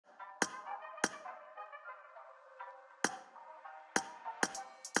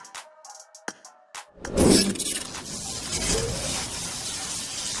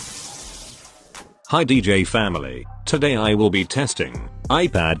Hi DJ family, today I will be testing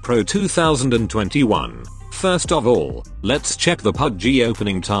iPad Pro 2021. First of all, let's check the Pubg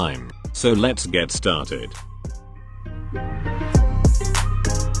opening time, so let's get started.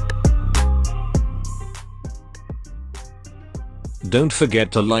 Don't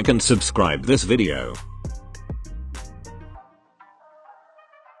forget to like and subscribe this video.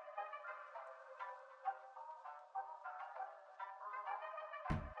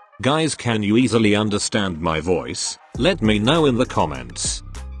 Guys, can you easily understand my voice? Let me know in the comments.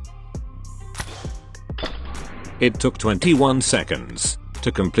 It took 21 seconds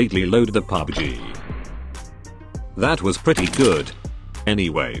to completely load the Pubg. That was pretty good.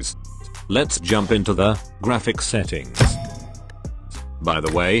 Anyways, let's jump into the graphics settings. By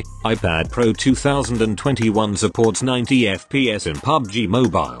the way, iPad Pro 2021 supports 90 FPS in Pubg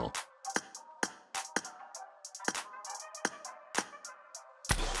Mobile.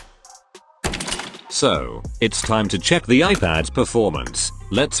 So, it's time to check the iPad's performance.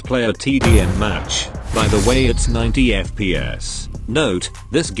 Let's play a TDM match. By the way, it's 90 FPS. Note,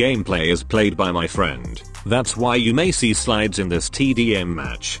 this gameplay is played by my friend. That's why you may see slides in this TDM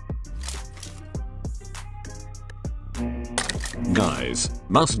match. Guys,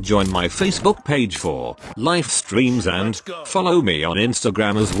 must join my Facebook page for live streams and follow me on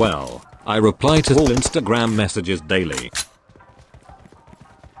Instagram as well. I reply to all Instagram messages daily.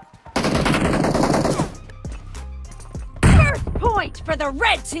 Point for the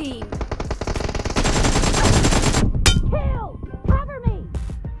red team! Kill! Cover me!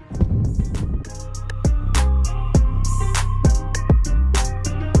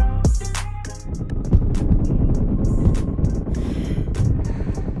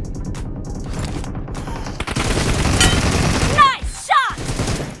 Nice shot!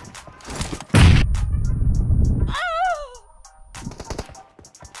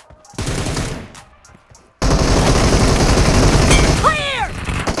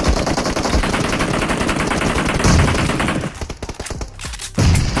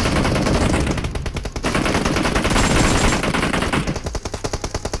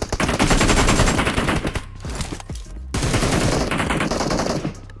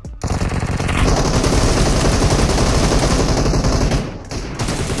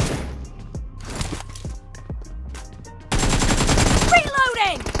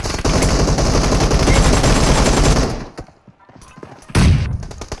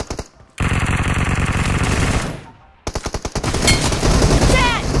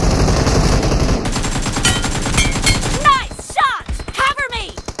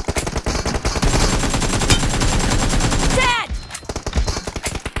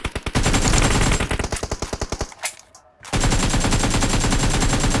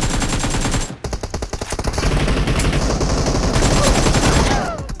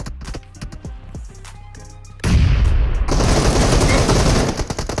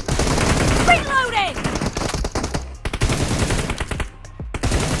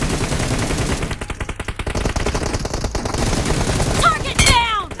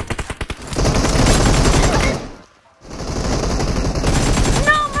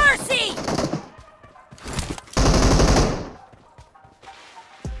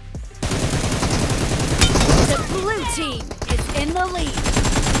 Team is in the lead.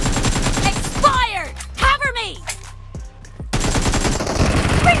 Expired! Cover me!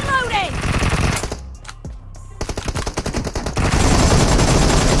 Reloading!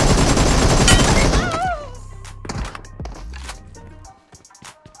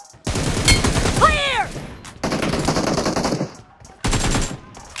 Clear!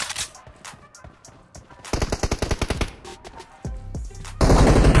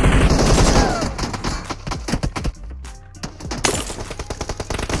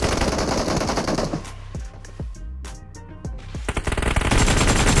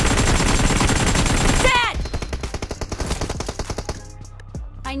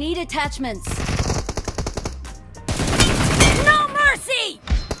 I need attachments. No mercy!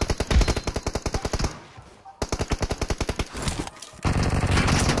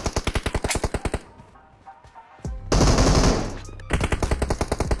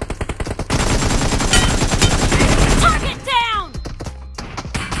 Target down!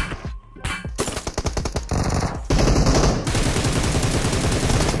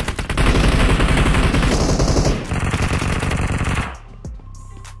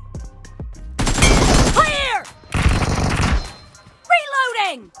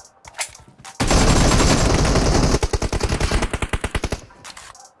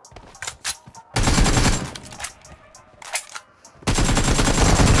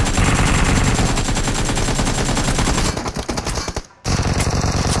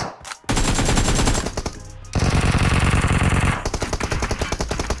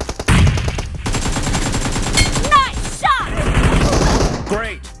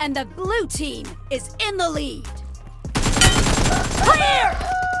 and the blue team is in the lead. Clear!